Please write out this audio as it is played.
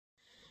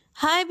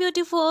Hi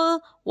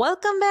beautiful,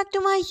 welcome back to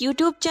my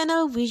YouTube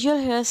channel Visual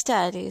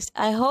Hairstylist.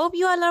 I hope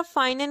you all are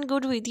fine and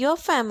good with your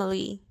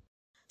family.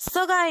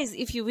 So guys,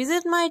 if you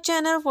visit my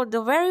channel for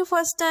the very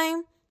first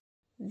time,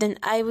 then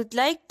I would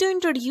like to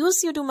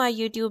introduce you to my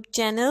YouTube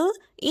channel.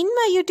 In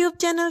my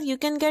YouTube channel, you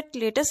can get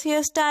latest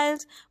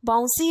hairstyles,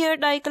 bouncy hair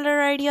dye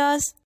color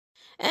ideas,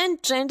 and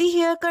trendy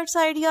haircuts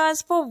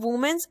ideas for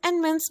women's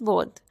and men's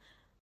both.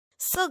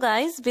 So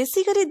guys,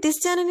 basically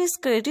this channel is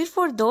created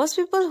for those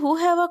people who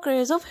have a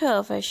craze of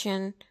hair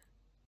fashion.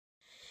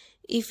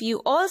 If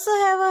you also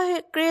have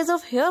a craze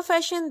of hair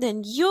fashion,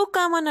 then you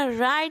come on a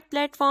right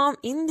platform.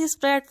 In this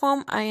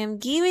platform, I am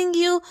giving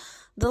you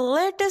the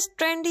latest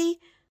trendy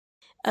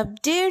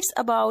updates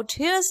about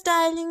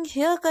hairstyling,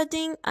 hair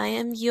cutting. I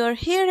am your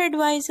hair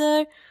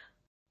advisor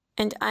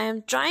and I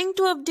am trying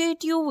to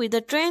update you with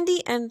the trendy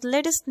and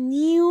latest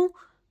new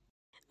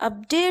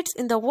updates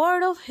in the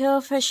world of hair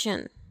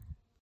fashion.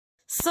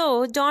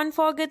 So don't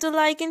forget to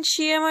like and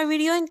share my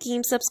video and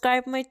keep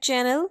subscribe my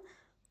channel.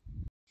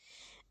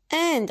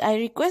 And I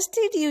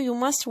requested you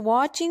must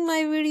watching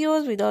my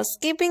videos without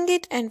skipping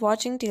it and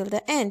watching till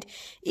the end.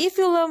 If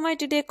you love my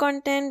today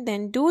content,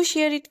 then do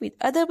share it with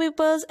other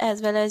people as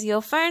well as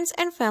your friends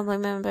and family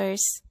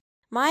members.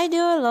 My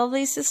dear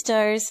lovely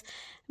sisters,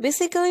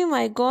 basically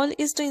my goal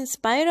is to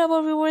inspire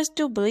our viewers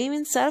to believe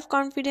in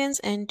self-confidence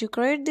and to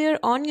create their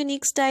own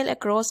unique style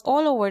across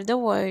all over the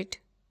world.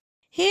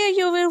 Here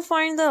you will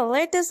find the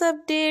latest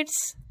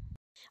updates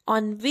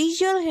on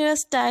Visual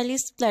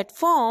Hairstylist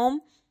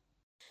platform.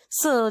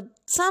 So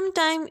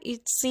sometimes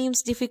it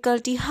seems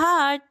difficulty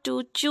hard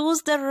to choose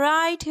the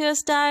right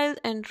hairstyle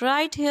and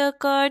right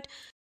haircut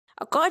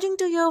according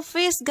to your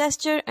face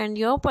gesture and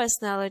your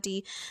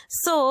personality.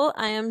 So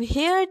I am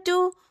here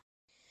to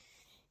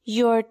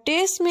your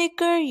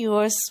tastemaker,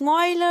 your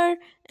smiler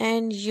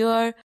and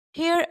your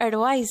hair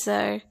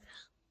advisor.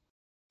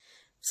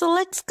 So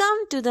let's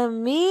come to the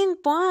main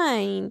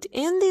point.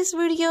 In this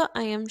video,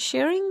 I am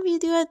sharing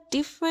with you a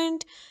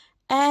different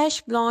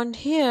ash blonde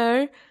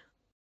hair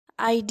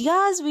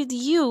ideas with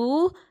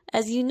you.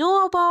 As you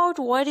know about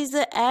what is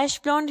the ash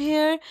blonde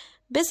hair,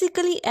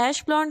 basically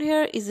ash blonde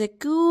hair is a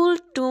cool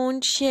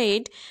toned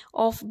shade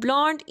of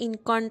blonde in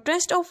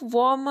contrast of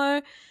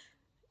warmer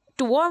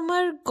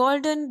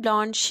golden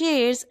blonde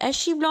shades.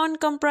 Ashy blonde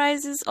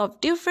comprises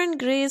of different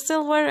gray,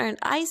 silver and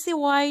icy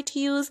white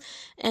hues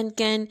and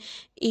can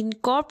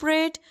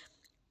incorporate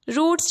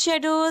roots,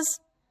 shadows,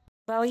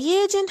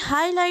 foliage and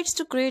highlights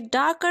to create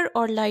darker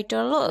or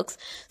lighter looks.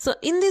 So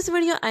in this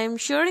video I am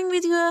sharing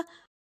with you a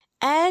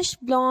ash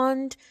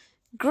blonde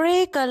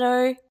gray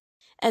color.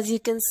 As you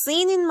can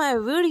see in my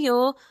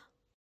video,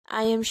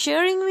 I am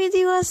sharing with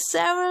you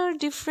several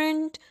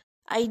different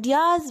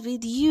ideas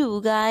with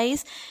you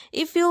guys.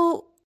 If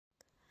you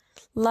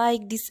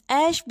like this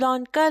ash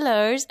blonde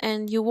colors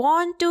and you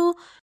want to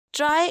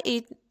try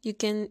it, you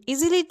can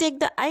easily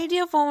take the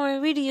idea from my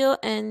video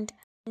and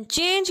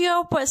change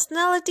your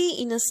personality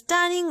in a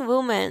stunning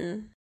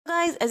woman.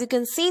 Guys, as you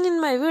can see in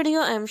my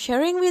video, I am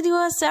sharing with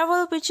you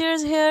several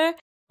pictures here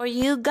for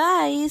you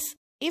guys.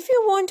 If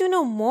you want to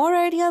know more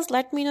ideas,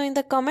 let me know in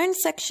the comment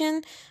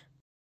section.